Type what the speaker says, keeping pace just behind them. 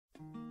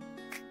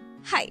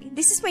Hi,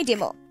 this is my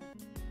demo.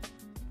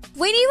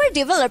 When you're a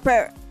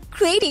developer,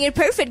 creating a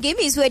perfect game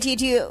is what you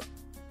do.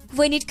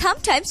 When it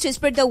comes time to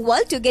spread the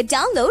world to get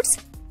downloads,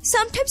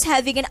 sometimes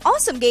having an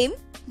awesome game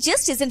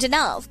just isn't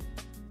enough.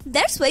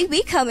 That's why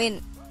we come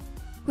in.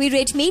 We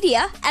rate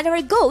media and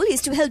our goal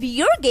is to help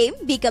your game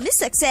become a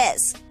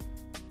success.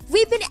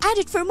 We've been at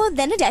it for more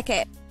than a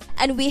decade,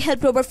 and we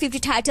help over 50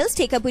 titles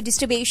take up with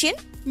distribution,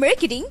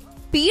 marketing,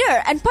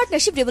 PR and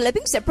partnership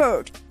developing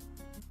support.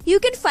 You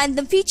can find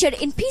them featured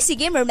in PC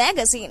Gamer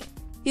magazine.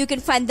 You can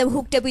find them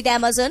hooked up with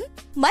Amazon,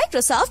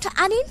 Microsoft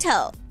and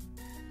Intel.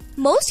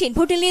 Most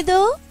importantly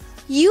though,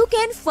 you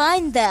can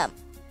find them.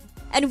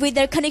 And with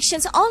their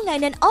connections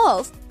online and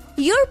off,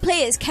 your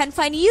players can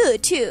find you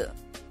too.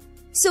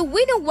 So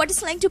we know what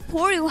it's like to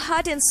pour your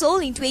heart and soul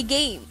into a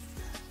game.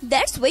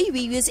 That's why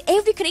we use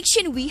every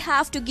connection we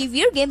have to give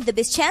your game the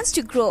best chance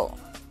to grow.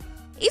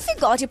 If you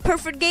got a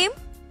perfect game,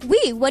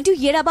 we want to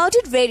hear about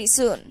it very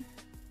soon.